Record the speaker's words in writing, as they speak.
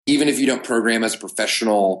even if you don't program as a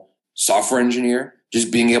professional software engineer,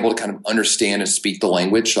 just being able to kind of understand and speak the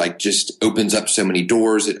language, like just opens up so many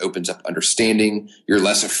doors. It opens up understanding. You're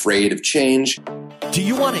less afraid of change. Do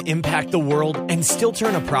you want to impact the world and still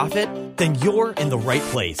turn a profit? Then you're in the right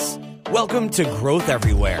place. Welcome to Growth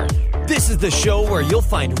Everywhere. This is the show where you'll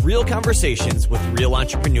find real conversations with real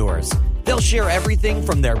entrepreneurs. They'll share everything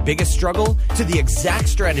from their biggest struggle to the exact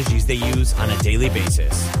strategies they use on a daily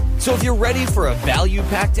basis. So if you're ready for a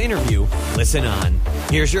value-packed interview, listen on.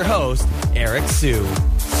 Here's your host, Eric Siu.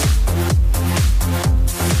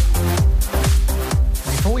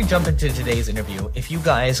 Before we jump into today's interview, if you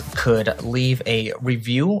guys could leave a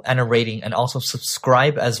review and a rating and also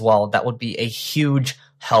subscribe as well, that would be a huge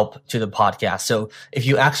help to the podcast. So if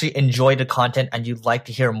you actually enjoy the content and you'd like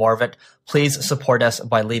to hear more of it, please support us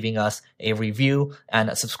by leaving us a review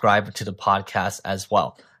and subscribe to the podcast as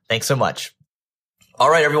well. Thanks so much. All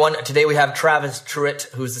right, everyone. Today we have Travis Truitt,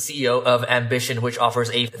 who's the CEO of Ambition, which offers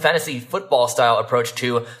a fantasy football style approach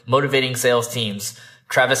to motivating sales teams.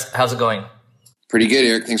 Travis, how's it going? Pretty good,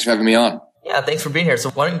 Eric. Thanks for having me on. Yeah, thanks for being here. So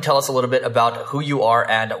why don't you tell us a little bit about who you are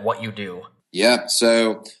and what you do? Yeah,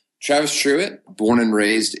 so Travis Truitt, born and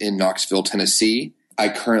raised in Knoxville, Tennessee. I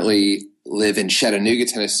currently live in Chattanooga,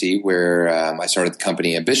 Tennessee, where I started the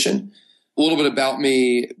company Ambition. A little bit about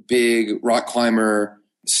me: big rock climber,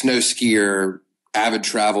 snow skier, avid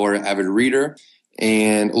traveler, avid reader.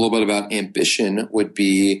 And a little bit about Ambition would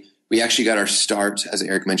be, we actually got our start, as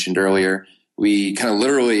Eric mentioned earlier. We kind of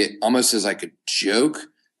literally, almost as like a joke,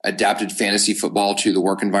 adapted fantasy football to the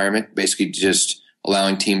work environment, basically just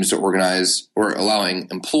allowing teams to organize, or allowing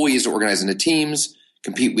employees to organize into teams,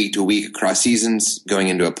 compete week to week across seasons, going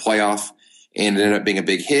into a playoff. And it ended up being a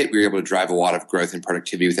big hit. We were able to drive a lot of growth and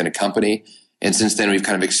productivity within a company. And since then, we've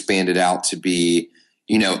kind of expanded out to be,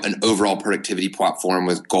 an overall productivity platform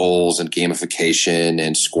with goals and gamification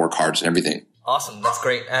and scorecards and everything. Awesome. That's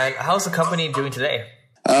great. And how's the company doing today?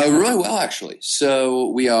 Really well, actually. So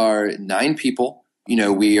we are 9 people.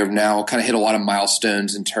 We have now kind of hit a lot of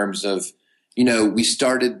milestones in terms of, we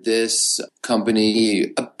started this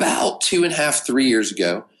company about 2.5, 3 years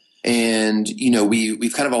ago. And,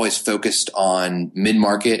 we've kind of always focused on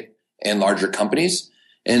mid-market and larger companies.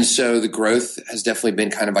 And so the growth has definitely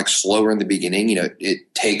been kind of like slower in the beginning.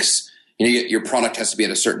 It takes, your product has to be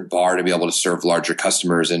at a certain bar to be able to serve larger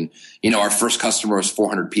customers. And, our first customer was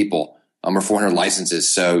 400 people, or 400 licenses.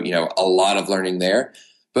 So, a lot of learning there.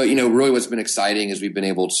 But, really what's been exciting is we've been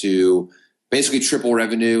able to basically triple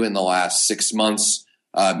revenue in the last 6 months.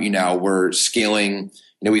 We're scaling,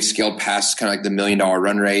 we've scaled past kind of like the $1 million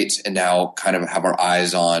run rate and now kind of have our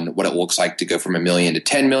eyes on what it looks like to go from $1 million to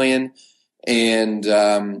 10 million. And,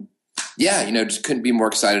 just couldn't be more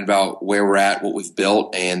excited about where we're at, what we've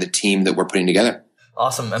built, and the team that we're putting together.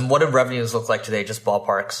 Awesome. And what do revenues look like today? Just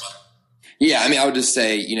ballparks. Yeah. I would just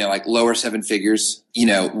say, like lower 7 figures.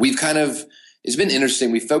 We've kind of, it's been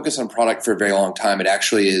interesting. We focused on product for a very long time. It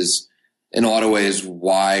actually is in a lot of ways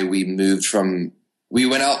why we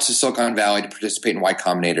went out to Silicon Valley to participate in Y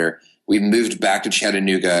Combinator. We moved back to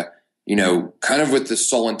Chattanooga, kind of with the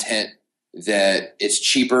sole intent that it's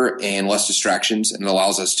cheaper and less distractions, and it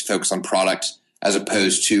allows us to focus on product as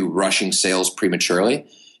opposed to rushing sales prematurely.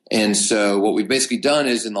 And so what we've basically done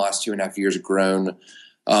is in the last 2.5 years grown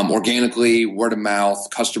organically, word of mouth,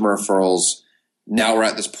 customer referrals. Now we're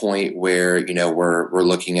at this point where, we're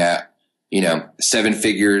looking at, 7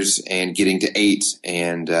 figures and getting to 8.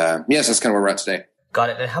 And yes, that's kind of where we're at today.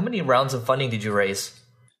 Got it. And how many rounds of funding did you raise?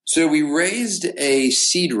 So we raised a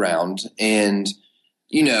seed round, and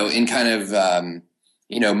in kind of,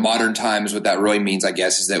 modern times, what that really means, I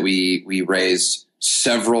guess, is that we raised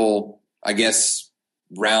several,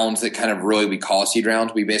 rounds that kind of really we call a seed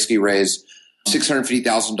round. We basically raised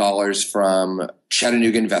 $650,000 from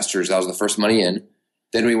Chattanooga investors. That was the first money in.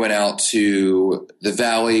 Then we went out to the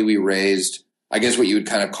Valley. We raised, what you would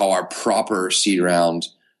kind of call our proper seed round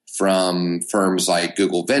from firms like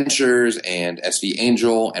Google Ventures and SV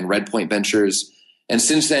Angel and Redpoint Ventures. And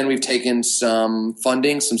since then, we've taken some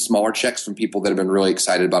funding, some smaller checks from people that have been really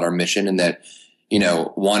excited about our mission and that,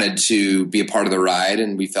 wanted to be a part of the ride.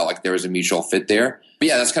 And we felt like there was a mutual fit there. But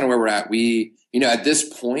yeah, that's kind of where we're at. We, at this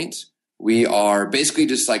point, we are basically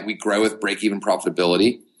just like we grow with break-even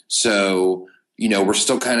profitability. So, we're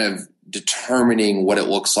still kind of determining what it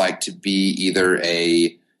looks like to be either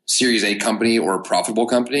a Series A company or a profitable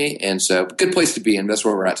company. And so good place to be in. That's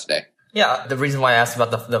where we're at today. Yeah, the reason why I asked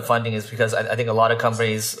about the funding is because I think a lot of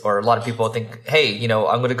companies or a lot of people think, hey, I'm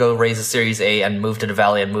going to go raise a Series A and move to the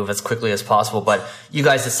Valley and move as quickly as possible. But you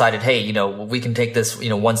guys decided, hey, we can take this,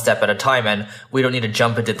 one step at a time and we don't need to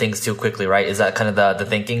jump into things too quickly, right? Is that kind of the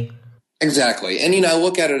thinking? Exactly. And, I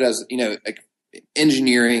look at it as, like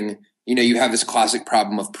engineering, you have this classic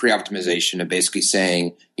problem of pre-optimization of basically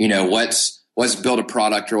saying, let's build a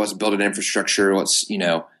product or let's build an infrastructure. Let's,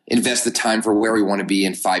 invest the time for where we want to be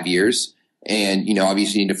in 5 years. And,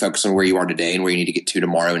 obviously you need to focus on where you are today and where you need to get to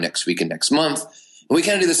tomorrow, next week, and next month. And we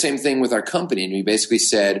kind of do the same thing with our company. And we basically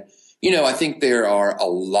said, I think there are a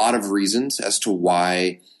lot of reasons as to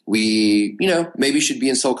why we, maybe should be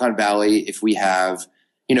in Silicon Valley if we have,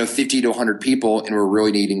 50 to 100 people and we're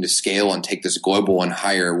really needing to scale and take this global and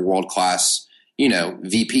hire world-class,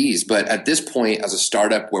 VPs. But at this point, as a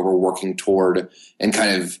startup where we're working toward and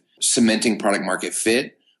kind of cementing product market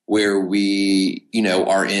fit, where we,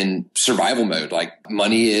 are in survival mode, like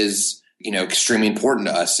money is, extremely important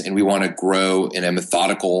to us and we want to grow in a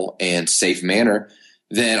methodical and safe manner,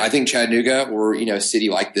 then I think Chattanooga or, a city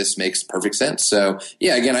like this makes perfect sense. So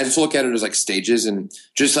yeah, again, I just look at it as like stages, and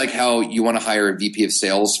just like how you want to hire a VP of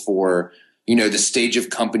sales for, the stage of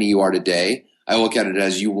company you are today, I look at it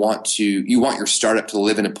as you want your startup to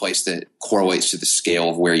live in a place that correlates to the scale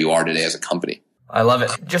of where you are today as a company. I love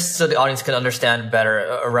it. Just so the audience can understand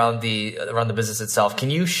better around the business itself, can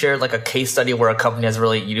you share like a case study where a company has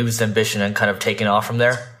really used Ambition and kind of taken off from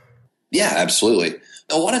there? Yeah, absolutely.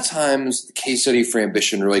 A lot of times the case study for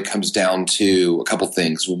Ambition really comes down to a couple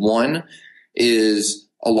things. One is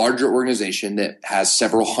a larger organization that has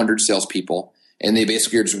several hundred salespeople, and they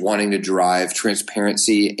basically are just wanting to drive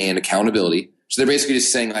transparency and accountability. So they're basically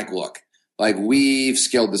just saying like, look, like we've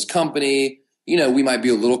scaled this company, we might be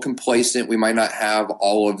a little complacent. We might not have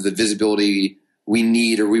all of the visibility we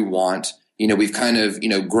need or we want. We've kind of,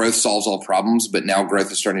 growth solves all problems, but now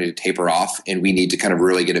growth is starting to taper off and we need to kind of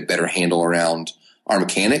really get a better handle around our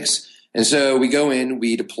mechanics. And so we go in,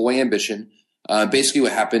 we deploy Ambition. Basically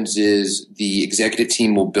what happens is the executive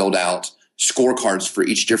team will build out scorecards for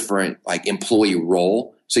each different like employee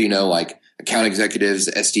role. So, like account executives,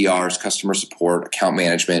 SDRs, customer support, account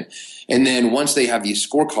management. And then once they have these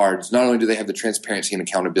scorecards, not only do they have the transparency and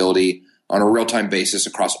accountability on a real-time basis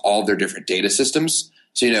across all of their different data systems,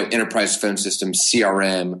 so, enterprise phone system,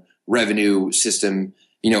 CRM, revenue system,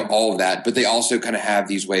 all of that. But they also kind of have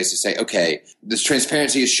these ways to say, okay, this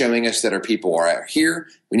transparency is showing us that our people are here.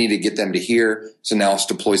 We need to get them to here. So now let's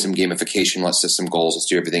deploy some gamification. Let's set some goals. Let's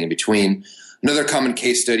do everything in between. Another common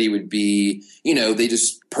case study would be, they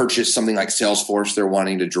just purchased something like Salesforce. They're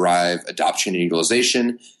wanting to drive adoption and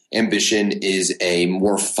utilization. Ambition is a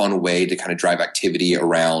more fun way to kind of drive activity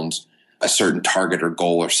around a certain target or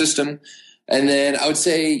goal or system. And then I would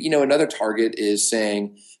say, another target is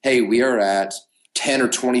saying, hey, we are at 10 or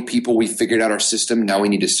 20 people. We figured out our system. Now we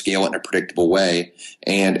need to scale it in a predictable way.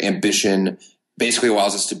 And Ambition basically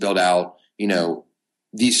allows us to build out,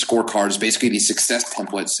 these scorecards, basically these success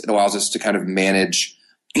templates. It allows us to kind of manage,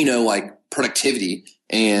 like productivity,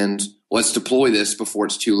 and let's deploy this before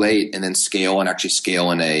it's too late and then scale and actually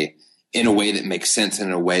scale in a way that makes sense and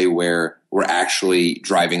in a way where we're actually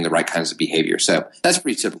driving the right kinds of behavior. So that's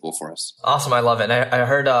pretty typical for us. Awesome. I love it. And I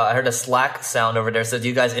heard a Slack sound over there. So do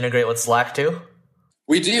you guys integrate with Slack too?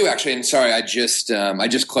 We do actually. And sorry, I just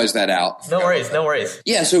closed that out. No worries.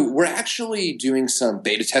 Yeah. So we're actually doing some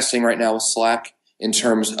beta testing right now with Slack in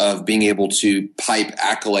terms of being able to pipe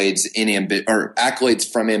accolades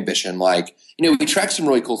accolades from Ambition. Like, we track some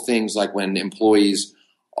really cool things like when employees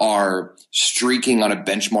are streaking on a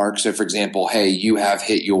benchmark. So for example, hey, you have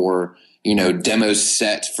hit your, demos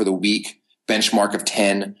set for the week benchmark of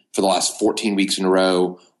 10 for the last 14 weeks in a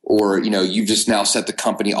row. Or, you've just now set the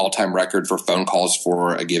company all-time record for phone calls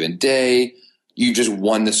for a given day. You just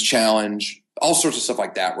won this challenge, all sorts of stuff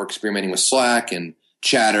like that. We're experimenting with Slack and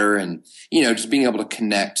Chatter and, just being able to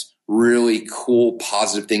connect really cool,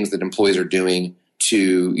 positive things that employees are doing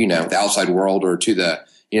to, the outside world or to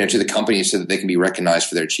the company so that they can be recognized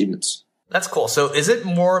for their achievements. That's cool. So is it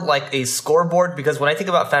more like a scoreboard? Because when I think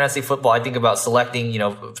about fantasy football, I think about selecting,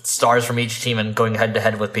 stars from each team and going head to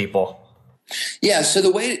head with people. Yeah. So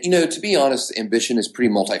the way, to be honest, Ambition is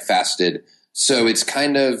pretty multifaceted. So it's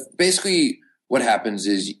kind of basically what happens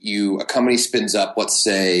is a company spins up, let's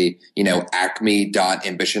say,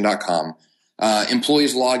 acme.ambition.com.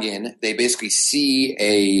 Employees log in. They basically see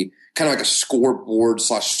a kind of like a scoreboard /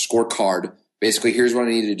 scorecard. Basically, here's what I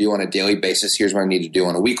need to do on a daily basis. Here's what I need to do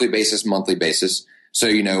on a weekly basis, monthly basis. So,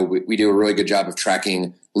 we do a really good job of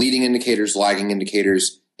tracking leading indicators, lagging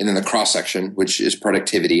indicators, and then the cross section, which is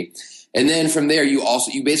productivity. And then from there, you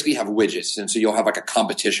basically have widgets. And so you'll have like a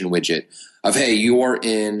competition widget of, hey, you're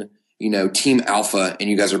in, Team Alpha and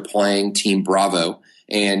you guys are playing Team Bravo.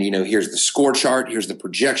 And, here's the score chart. Here's the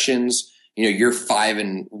projections. you're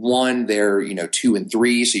 5-1, they're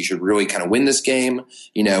 2-3, so you should really kind of win this game.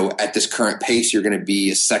 At this current pace, you're going to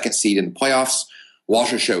be a second seed in the playoffs. We'll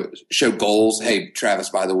also show goals. Hey, Travis,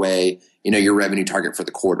 by the way, your revenue target for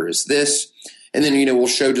the quarter is this. And then, we'll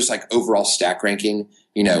show just like overall stack ranking.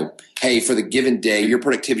 Hey, for the given day, your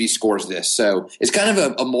productivity score is this. So it's kind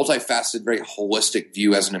of a multifaceted, very holistic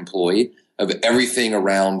view as an employee of everything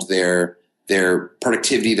around their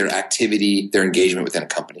productivity, their activity, their engagement within a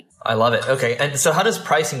company. I love it. Okay. And so how does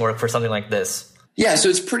pricing work for something like this? Yeah. So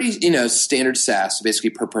it's pretty, standard SaaS,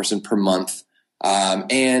 basically per person per month.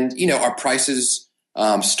 And our prices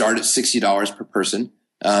start at $60 per person.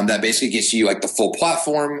 That basically gets you like the full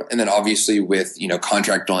platform. And then obviously with,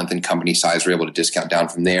 contract length and company size, we're able to discount down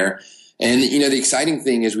from there. And, the exciting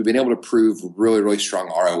thing is we've been able to prove really, really strong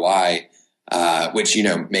ROI, which,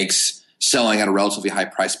 makes selling at a relatively high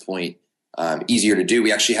price point easier to do.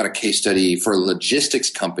 We actually had a case study for a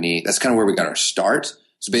logistics company. That's kind of where we got our start.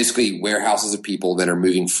 So basically warehouses of people that are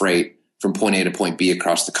moving freight from point A to point B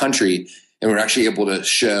across the country. And we're actually able to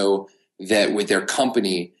show that with their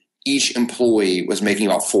company, each employee was making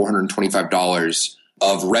about $425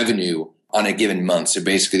 of revenue on a given month. So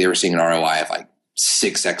basically they were seeing an ROI of like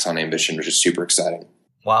 6x on Ambition, which is super exciting.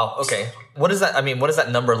 Wow. Okay. What does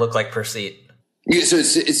that number look like per seat? Yeah, so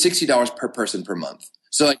it's $60 per person per month.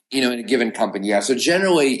 So like, in a given company, yeah. So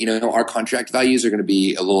generally, our contract values are going to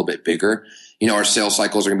be a little bit bigger. Our sales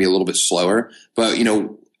cycles are going to be a little bit slower, but,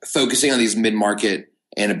 focusing on these mid-market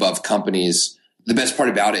and above companies, the best part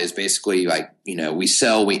about it is basically like, we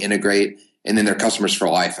sell, we integrate, and then they're customers for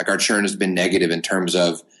life. Like our churn has been negative in terms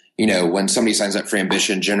of, when somebody signs up for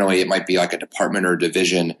Ambition, generally it might be like a department or a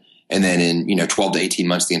division. And then in, 12 to 18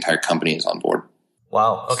 months, the entire company is on board.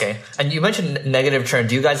 Wow. Okay. And you mentioned negative churn.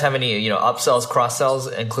 Do you guys have any, upsells, cross sells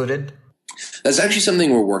included? That's actually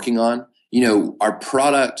something we're working on. Our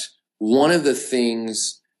product, one of the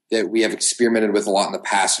things that we have experimented with a lot in the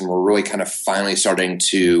past, and we're really kind of finally starting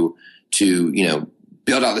to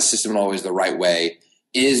build out the system in always the right way,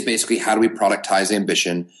 is basically how do we productize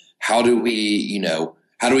Ambition? How do we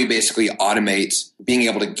basically automate being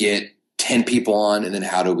able to get 10 people on, and then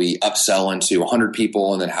how do we upsell into 100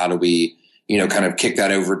 people? And then how do we, kind of kick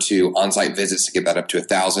that over to on-site visits to get that up to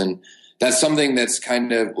 1,000? That's something that's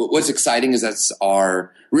kind of what's exciting is that's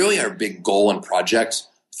our big goal and project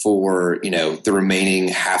for, the remaining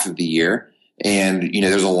half of the year. And,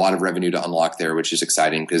 there's a lot of revenue to unlock there, which is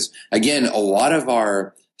exciting because, again, a lot of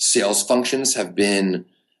our sales functions have been,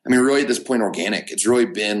 really at this point, organic. It's really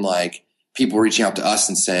been like people reaching out to us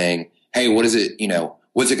and saying, hey, what's it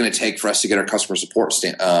going to take for us to get our customer support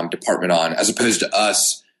department on, as opposed to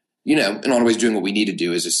us, in a lot of ways doing what we need to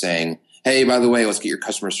do is just saying, hey, by the way, let's get your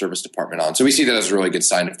customer service department on. So we see that as a really good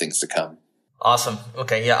sign of things to come. Awesome.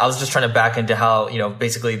 Okay. Yeah. I was just trying to back into how,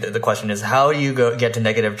 basically the question is how do you get to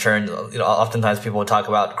negative churn? Oftentimes people will talk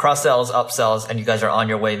about cross sells, upsells, and you guys are on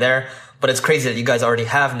your way there, but it's crazy that you guys already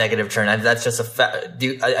have negative churn. And that's just a fact.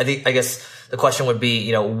 I guess the question would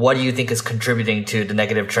be, what do you think is contributing to the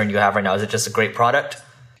negative churn you have right now? Is it just a great product?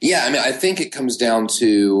 Yeah. I think it comes down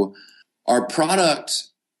to our product.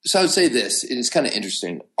 So I would say this, it is kind of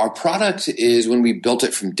interesting. Our product is, when we built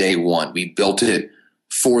it from day one, we built it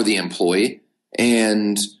for the employee.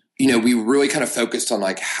 And, we really kind of focused on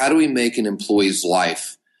like, how do we make an employee's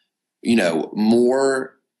life,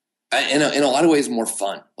 more, in a lot of ways, more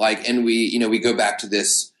fun. Like, and we go back to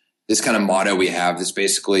this kind of motto we have, this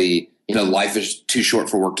basically, life is too short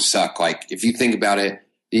for work to suck. Like, if you think about it,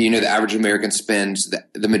 the average American spends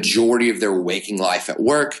the majority of their waking life at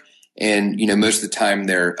work. And, most of the time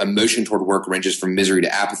their emotion toward work ranges from misery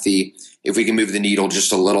to apathy. If we can move the needle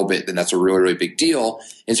just a little bit, then that's a really, really big deal.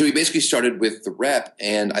 And so we basically started with the rep.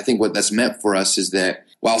 And I think what that's meant for us is that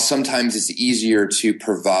while sometimes it's easier to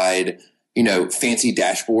provide, fancy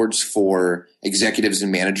dashboards for executives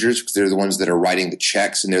and managers, because they're the ones that are writing the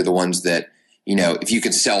checks and they're the ones that, if you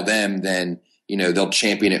can sell them, then, they'll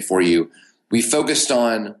champion it for you. We focused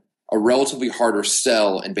on a relatively harder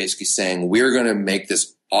sell and basically saying, we're going to make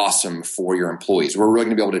this awesome for your employees. We're really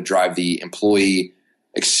going to be able to drive the employee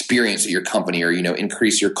experience at your company, or,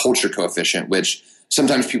 increase your culture coefficient, which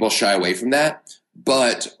sometimes people shy away from that.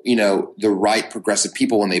 But, the right progressive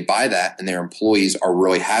people, when they buy that and their employees are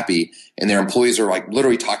really happy, and their employees are like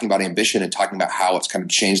literally talking about Ambition and talking about how it's kind of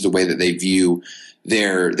changed the way that they view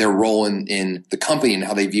their role in the company, and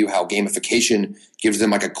how they view how gamification gives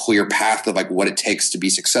them like a clear path of like what it takes to be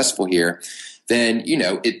successful here, then,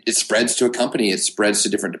 it spreads to a company, it spreads to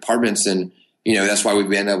different departments. And, that's why we've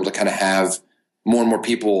been able to kind of have more and more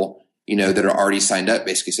people, that are already signed up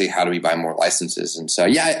basically say, how do we buy more licenses? And so,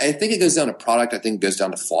 yeah, I think it goes down to product. I think it goes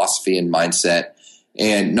down to philosophy and mindset.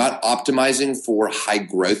 and not optimizing for high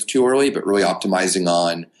growth too early, but really optimizing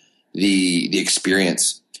on the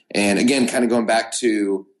experience. And again, kind of going back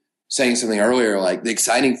to saying something earlier, like the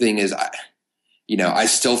exciting thing is, I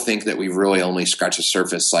still think that we've really only scratched the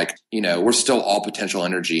surface. Like, we're still all potential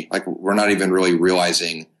energy. Like, we're not even really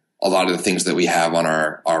realizing a lot of the things that we have on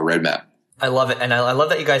our roadmap. I love it. And I love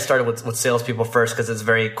that you guys started with salespeople first, because it's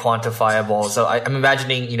very quantifiable. So I'm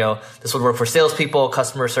imagining, this would work for salespeople,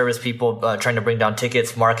 customer service people, trying to bring down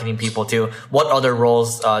tickets, marketing people too. What other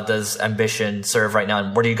roles does Ambition serve right now?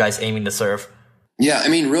 And what are you guys aiming to serve? Yeah, I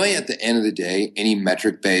mean, really at the end of the day, any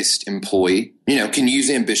metric-based employee, can use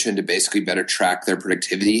Ambition to basically better track their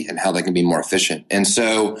productivity and how they can be more efficient. And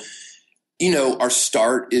so, our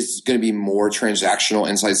start is going to be more transactional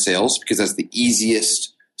inside sales, because that's the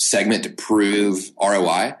easiest segment to prove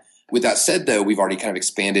ROI. With that said, though, we've already kind of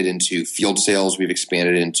expanded into field sales. We've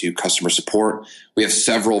expanded into customer support. We have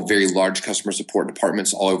several very large customer support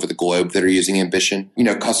departments all over the globe that are using Ambition.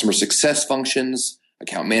 Customer success functions,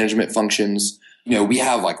 account management functions. We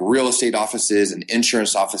have like real estate offices and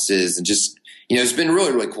insurance offices, and just, it's been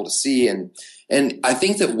really, really cool to see. And I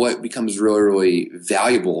think that what becomes really, really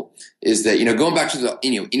valuable is that, going back to the,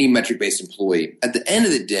 any metric-based employee, at the end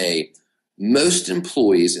of the day, most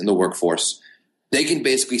employees in the workforce, they can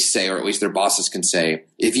basically say, or at least their bosses can say,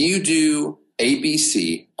 if you do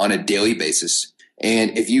ABC on a daily basis,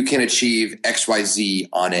 and if you can achieve XYZ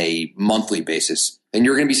on a monthly basis, then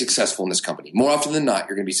you're going to be successful in this company. More often than not,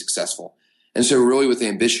 you're going to be successful. And so really with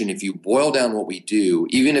Ambition, if you boil down what we do,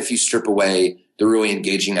 even if you strip away the really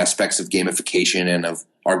engaging aspects of gamification and of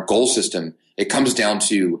our goal system, it comes down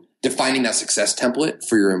to defining that success template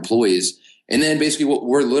for your employees. And then basically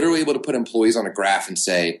we're literally able to put employees on a graph and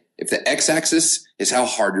say, if the x-axis is how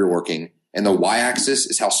hard you're working and the y-axis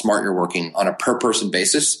is how smart you're working on a per person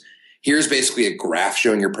basis, here's basically a graph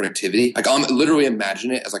showing your productivity. Like, I'm literally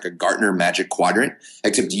imagine it as like a Gartner Magic Quadrant,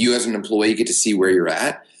 except you as an employee get to see where you're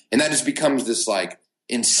at. And that just becomes this like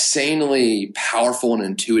insanely powerful and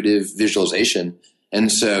intuitive visualization.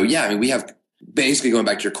 And so, yeah, I mean, we have basically, going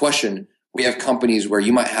back to your question, we have companies where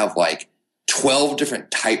you might have like 12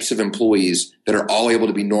 different types of employees that are all able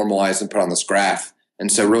to be normalized and put on this graph.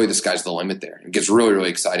 And so really the sky's the limit there. It gets really, really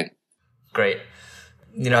exciting. Great.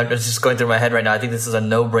 I'm just going through my head right now. I think this is a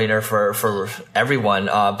no-brainer for everyone.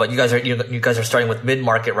 But you guys are starting with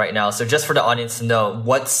mid-market right now. So just for the audience to know,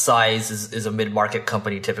 what size is a mid-market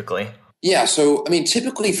company typically? Yeah. So, I mean,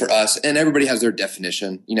 typically for us, and everybody has their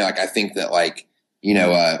definition, I think that like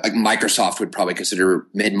Microsoft would probably consider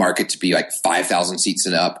mid-market to be like 5,000 seats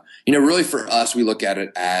and up. Really for us, we look at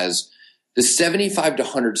it as the 75 to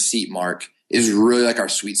 100 seat mark is really like our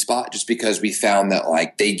sweet spot, just because we found that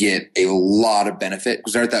like they get a lot of benefit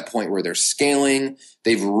because they're at that point where they're scaling.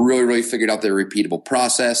 They've really, really figured out their repeatable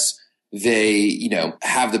process. They,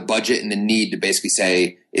 have the budget and the need to basically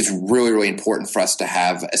say it's really, really important for us to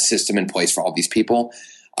have a system in place for all these people.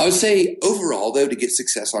 I would say overall, though, to get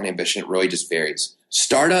success on Ambition, it really just varies.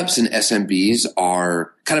 Startups and SMBs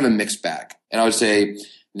are kind of a mixed bag. And I would say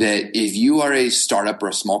that if you are a startup or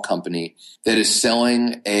a small company that is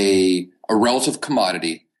selling a relative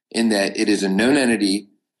commodity in that it is a known entity,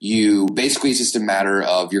 you basically, it's just a matter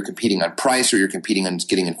of you're competing on price or you're competing on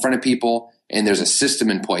getting in front of people, and there's a system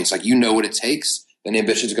in place, like what it takes, then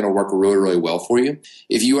Ambition is going to work really, really well for you.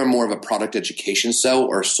 If you are more of a product education sell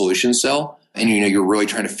or a solution sell, and you're really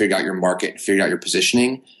trying to figure out your market, figure out your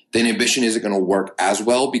positioning, then Ambition isn't going to work as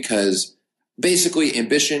well, because basically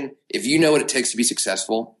Ambition, if you know what it takes to be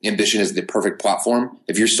successful, Ambition is the perfect platform.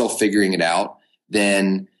 If you're still figuring it out,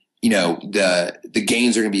 then the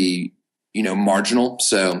gains are going to be marginal.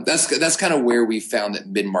 So that's kind of where we found that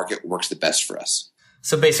mid-market works the best for us.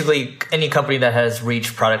 So basically, any company that has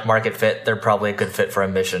reached product market fit, they're probably a good fit for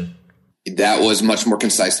Ambition. That was much more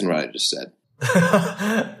concise than what I just said.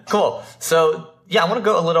 Cool. So yeah, I want to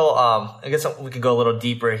go a little, I guess we could go a little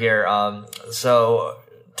deeper here. So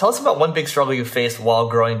tell us about one big struggle you faced while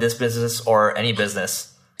growing this business or any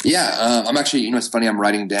business. Yeah, I'm actually, it's funny, I'm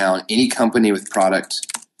writing down any company with product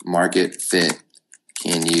market fit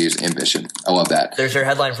can use Ambition. I love that. There's your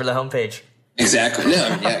headline for the homepage. Exactly. No,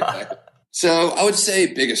 yeah, exactly. So I would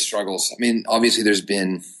say biggest struggles. I mean, obviously there's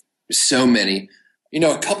been so many.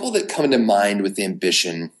 A couple that come to mind with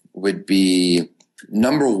Ambition would be,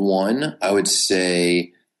 number one, I would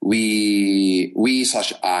say we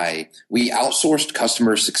outsourced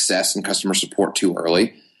customer success and customer support too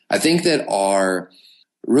early. I think our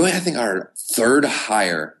third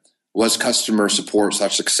hire was customer support /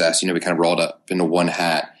 success. We kind of rolled up into one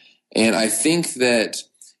hat. And I think that,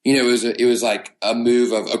 it was like a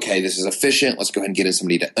move of, okay, this is efficient. Let's go ahead and get in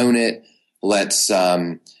somebody to own it. Let's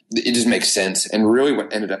it just makes sense. And really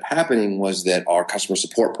what ended up happening was that our customer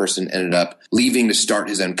support person ended up leaving to start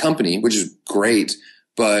his own company, which is great.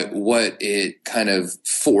 But what it kind of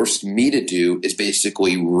forced me to do is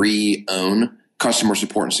basically re-own customer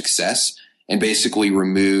support and success and basically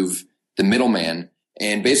remove the middleman.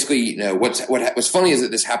 And basically, what's funny is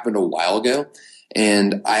that this happened a while ago.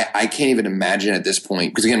 And I can't even imagine at this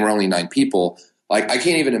point, because again, we're only 9 people. Like, I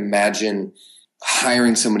can't even imagine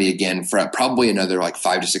hiring somebody again for probably another like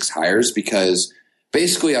 5 to 6 hires, because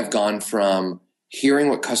basically I've gone from hearing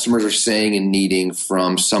what customers are saying and needing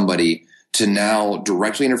from somebody to now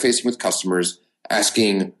directly interfacing with customers,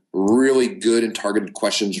 asking really good and targeted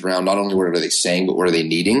questions around not only what are they saying, but what are they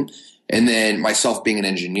needing. And then myself being an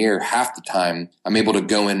engineer, half the time I'm able to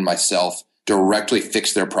go in myself, directly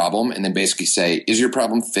fix their problem, and then basically say, is your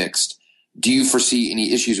problem fixed? Do you foresee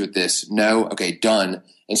any issues with this? No? Okay, done.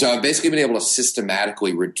 And so I've basically been able to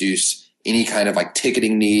systematically reduce any kind of like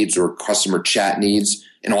ticketing needs or customer chat needs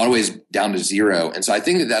in a lot of ways down to zero. And so I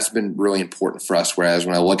think that that's been really important for us. Whereas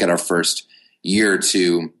when I look at our first year or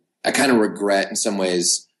two, I kind of regret in some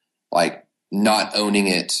ways like not owning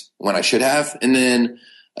it when I should have. And then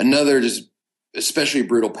another just especially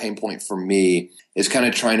brutal pain point for me is kind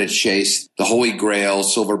of trying to chase the holy grail,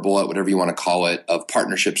 silver bullet, whatever you want to call it, of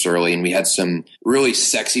partnerships early. And we had some really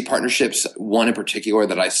sexy partnerships, one in particular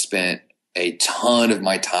that I spent a ton of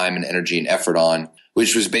my time and energy and effort on,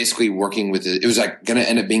 which was basically working with it. It was like going to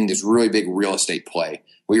end up being this really big real estate play.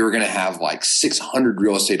 We were going to have like 600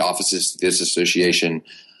 real estate offices, this association,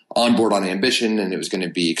 on board on Ambition, and it was going to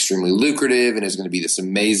be extremely lucrative, and it was going to be this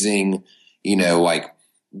amazing, like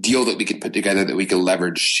deal that we could put together that we could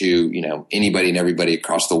leverage to, anybody and everybody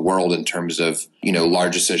across the world in terms of,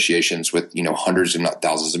 large associations with, hundreds if not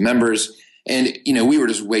thousands of members. And, we were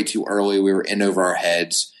just way too early. We were in over our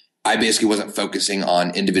heads. I basically wasn't focusing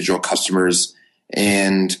on individual customers.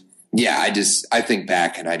 And yeah, I think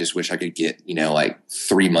back and I just wish I could get, like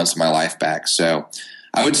 3 months of my life back. So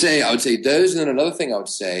I would say those. And then another thing I would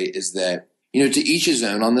say is that, to each his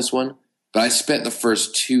own on this one, but I spent the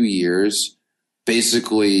first 2 years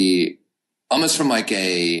basically almost from like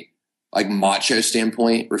a macho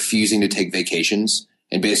standpoint, refusing to take vacations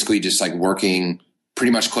and basically just like working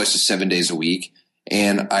pretty much close to 7 days a week.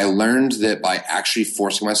 And I learned that by actually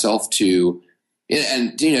forcing myself to,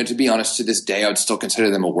 and to be honest, to this day, I would still consider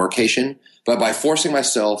them a workation, but by forcing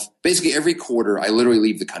myself, basically every quarter, I literally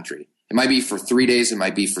leave the country. It might be for 3 days, it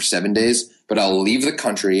might be for 7 days, but I'll leave the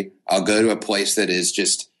country. I'll go to a place that is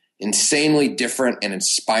just insanely different and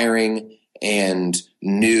inspiring and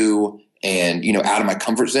new and, out of my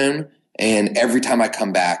comfort zone. And every time I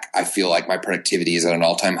come back, I feel like my productivity is at an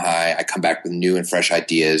all-time high. I come back with new and fresh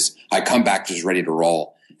ideas. I come back just ready to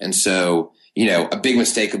roll. And so, a big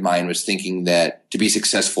mistake of mine was thinking that to be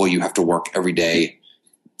successful, you have to work every day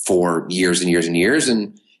for years and years and years.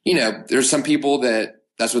 And, there's some people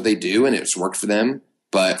that's what they do and it's worked for them.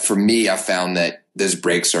 But for me, I found that those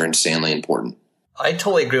breaks are insanely important. I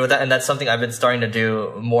totally agree with that, and that's something I've been starting to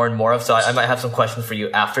do more and more of. So I might have some questions for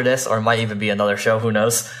you after this, or it might even be another show. Who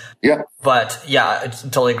knows? Yeah. But yeah, I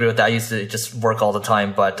totally agree with that. I used to just work all the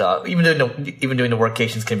time, but even doing the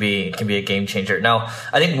workations can be a game changer. Now,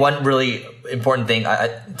 I think one really important thing,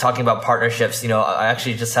 talking about partnerships, I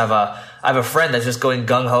actually just have a friend that's just going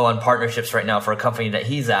gung ho on partnerships right now for a company that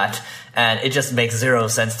he's at. And it just makes zero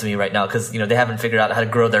sense to me right now because, they haven't figured out how to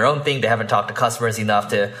grow their own thing. They haven't talked to customers enough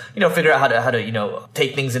to, figure out how to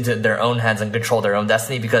take things into their own hands and control their own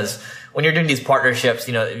destiny. Because when you're doing these partnerships,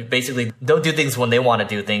 basically they'll do things when they want to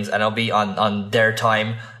do things and it'll be on their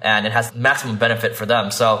time and it has maximum benefit for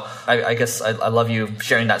them. So I guess I love you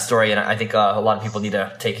sharing that story. And I think a lot of people need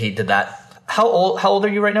to take heed to that. How old are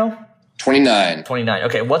you right now? 29. 29.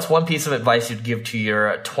 Okay. What's one piece of advice you'd give to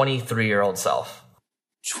your 23-year-old self?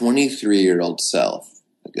 23-year-old self?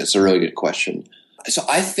 That's a really good question. So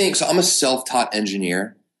I'm a self-taught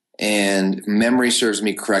engineer, and if memory serves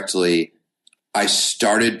me correctly, I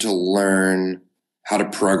started to learn how to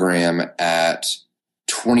program at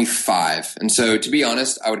 25. And so to be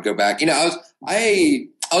honest, I would go back, I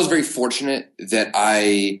was very fortunate that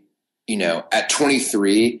at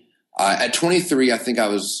 23, I think I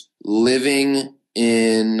was living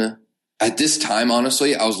at this time,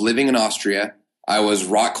 honestly, I was living in Austria. I was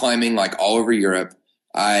rock climbing like all over Europe.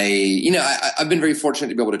 I've been very fortunate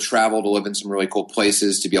to be able to travel, to live in some really cool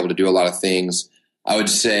places, to be able to do a lot of things. I would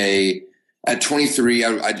say at 23,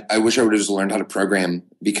 I wish I would have just learned how to program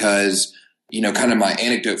because, kind of my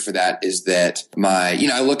anecdote for that is that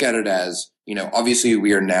I look at it as, obviously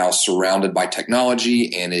we are now surrounded by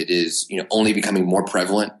technology and it is, only becoming more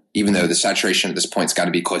prevalent, even though the saturation at this point has got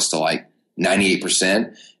to be close to like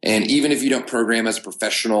 98%. And even if you don't program as a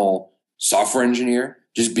professional software engineer,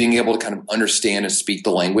 just being able to kind of understand and speak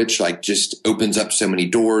the language, like, just opens up so many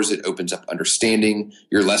doors. It opens up understanding.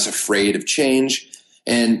 You're less afraid of change.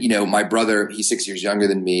 And, my brother, he's 6 years younger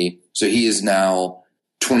than me. So he is now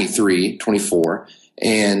 23, 24.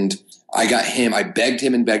 And I begged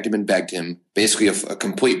him, basically a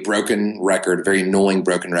complete broken record, a very annoying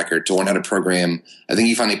broken record, to learn how to program. I think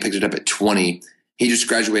he finally picked it up at 20. He just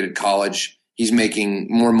graduated college. He's making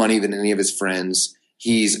more money than any of his friends.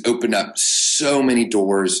 He's opened up so many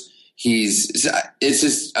doors. It's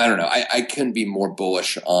just, I don't know. I couldn't be more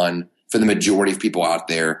bullish for the majority of people out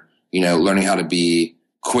there, learning how to be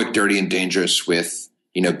quick, dirty, and dangerous with,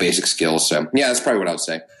 basic skills. So yeah, that's probably what I would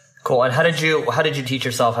say. Cool. And how did you teach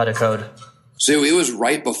yourself how to code? So it was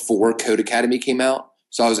right before Code Academy came out.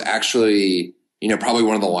 So I was actually, probably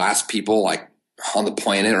one of the last people like on the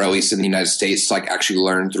planet, or at least in the United States, to like actually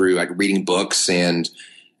learn through like reading books and,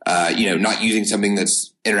 not using something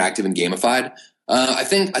that's interactive and gamified. I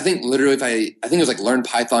think literally I think it was like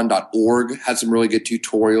learnpython.org had some really good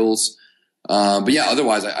tutorials. But yeah,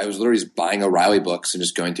 otherwise I was literally just buying O'Reilly books and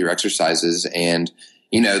just going through exercises. And,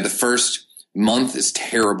 the first month is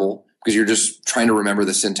terrible because you're just trying to remember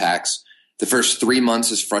the syntax. The first 3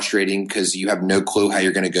 months is frustrating because you have no clue how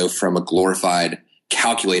you're going to go from a glorified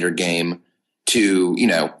calculator game to,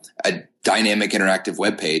 a dynamic interactive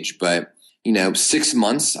web page. But, 6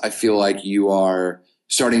 months, I feel like you are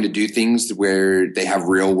starting to do things where they have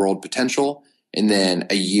real world potential. And then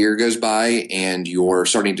a year goes by and you're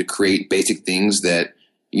starting to create basic things that,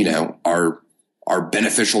 are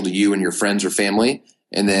beneficial to you and your friends or family.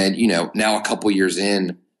 And then, now a couple years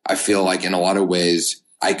in, I feel like in a lot of ways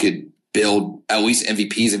I could build at least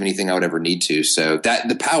MVPs of anything I would ever need to. So that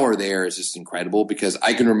the power there is just incredible, because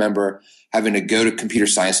I can remember having to go to computer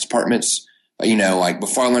science departments, like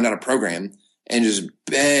before I learned how to program, and just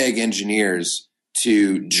beg engineers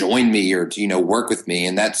to join me or to, work with me.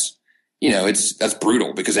 And that's, that's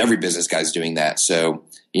brutal because every business guy's doing that. So,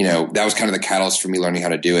 that was kind of the catalyst for me learning how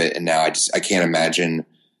to do it. And now I can't imagine,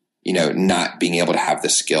 not being able to have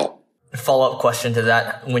this skill. Follow-up question to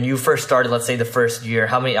that. When you first started, let's say the first year,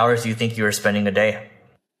 how many hours do you think you were spending a day?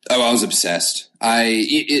 Oh, I was obsessed.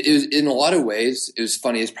 It was, in a lot of ways, it was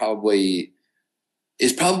funny. It's probably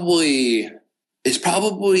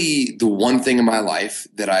the one thing in my life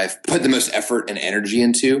that I've put the most effort and energy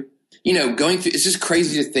into. Going through, it's just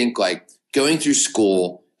crazy to think, like, going through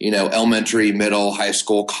school, elementary, middle, high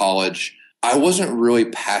school, college, I wasn't really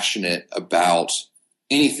passionate about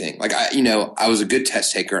anything. Like, I was a good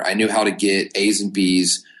test taker. I knew how to get A's and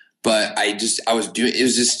B's, but I was doing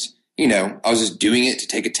it to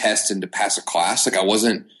take a test and to pass a class. Like,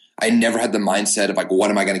 I never had the mindset of like,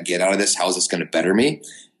 what am I going to get out of this? How is this going to better me?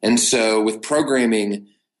 And so with programming,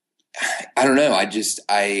 I don't know. I was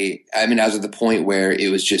at the point where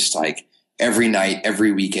it was just like every night,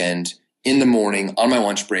 every weekend, in the morning, on my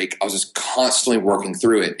lunch break, I was just constantly working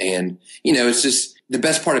through it. And, it's just, the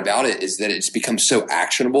best part about it is that it's become so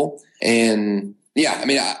actionable. And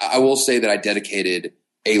yeah, I will say that I dedicated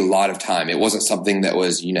a lot of time. It wasn't something that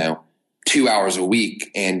was, 2 hours a week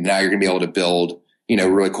and now you're going to be able to build,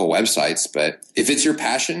 really cool websites. But if it's your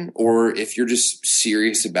passion, or if you're just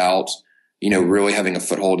serious about, really having a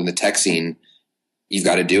foothold in the tech scene, you've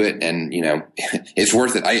got to do it. And, it's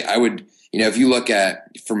worth it. I would, if you look at,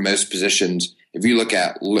 for most positions, if you look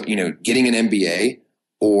at, getting an MBA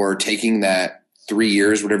or taking that 3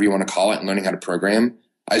 years, whatever you want to call it, and learning how to program,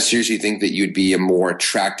 I seriously think that you'd be a more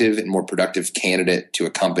attractive and more productive candidate to a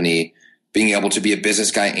company being able to be a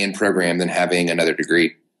business guy and program than having another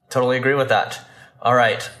degree. Totally agree with that. All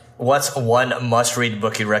right. What's one must-read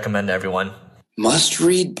book you recommend to everyone?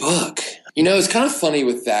 Must-read book. It's kind of funny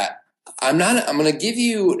with that. I'm going to give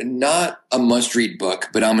you not a must-read book,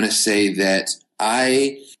 but I'm going to say that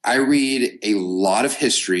I read a lot of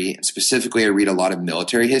history, and specifically I read a lot of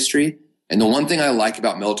military history. And the one thing I like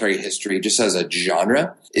about military history, just as a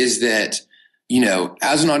genre, is that,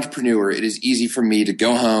 as an entrepreneur, it is easy for me to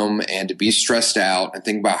go home and to be stressed out and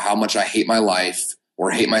think about how much I hate my life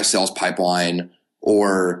or hate my sales pipeline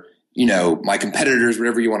or, my competitors,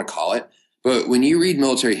 whatever you want to call it. But when you read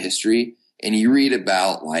military history and you read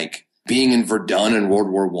about like being in Verdun in World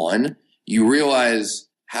War I, you realize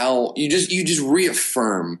how you just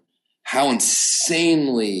reaffirm how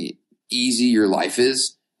insanely easy your life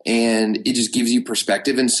is. And it just gives you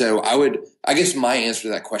perspective. And so I guess my answer to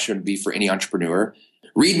that question would be, for any entrepreneur,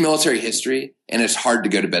 read military history, and it's hard to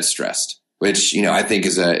go to bed stressed, which, I think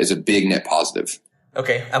is a big net positive.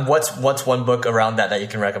 Okay. And what's one book around that you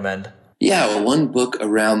can recommend? Yeah, well, one book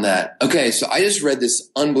around that. Okay. So I just read this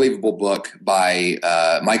unbelievable book by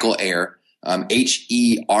Michael Eyre.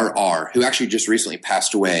 Herr, who actually just recently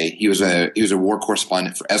passed away. He was a war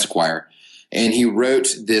correspondent for Esquire, and he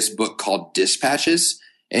wrote this book called Dispatches.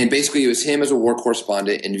 And basically, it was him as a war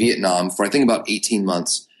correspondent in Vietnam for I think about 18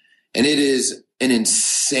 months. And it is an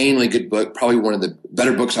insanely good book, probably one of the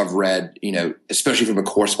better books I've read, especially from a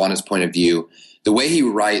correspondent's point of view. The way he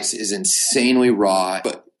writes is insanely raw,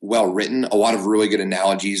 but well written. A lot of really good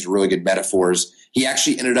analogies, really good metaphors. He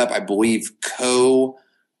actually ended up, I believe,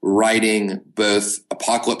 co-writing both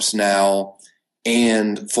Apocalypse Now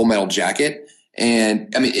and Full Metal Jacket.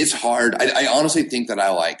 And I mean, it's hard. I honestly think that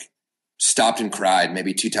I stopped and cried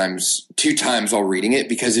maybe two times while reading it,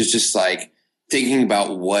 because it's just like thinking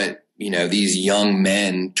about what, these young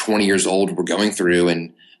men, 20 years old, were going through.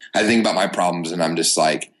 And I think about my problems, and I'm just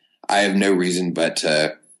like, I have no reason but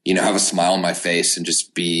to, have a smile on my face and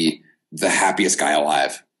just be the happiest guy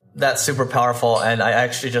alive. That's super powerful. And I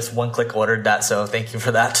actually just one-click ordered that. So thank you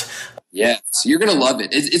for that. Yes, you're going to love it.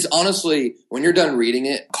 It's honestly, when you're done reading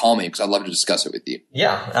it, call me, because I'd love to discuss it with you.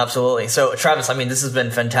 Yeah, absolutely. So Travis, this has been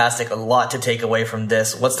fantastic. A lot to take away from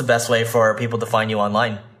this. What's the best way for people to find you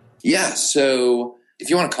online? Yeah, so if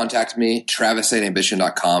you want to contact me,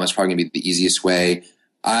 travis@ambition.com is probably going to be the easiest way.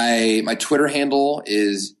 My Twitter handle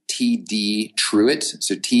is TDTruett,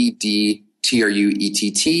 so TDTruett.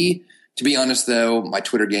 To be honest, though, my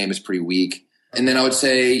Twitter game is pretty weak. And then I would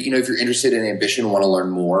say, if you're interested in Ambition, want to learn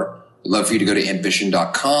more, I'd love for you to go to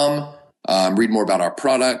ambition.com, read more about our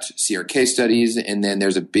product, see our case studies, and then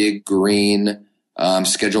there's a big green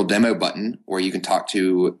schedule demo button where you can talk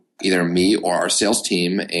to either me or our sales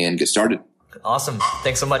team and get started. Awesome.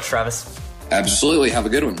 Thanks so much, Travis. Absolutely. Have a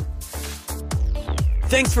good one.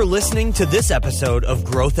 Thanks for listening to this episode of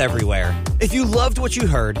Growth Everywhere. If you loved what you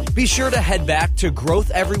heard, be sure to head back to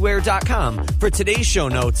growtheverywhere.com for today's show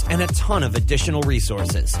notes and a ton of additional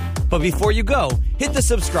resources. But before you go, hit the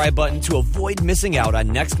subscribe button to avoid missing out on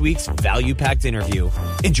next week's value-packed interview.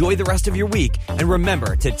 Enjoy the rest of your week, and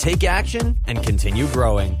remember to take action and continue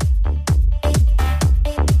growing.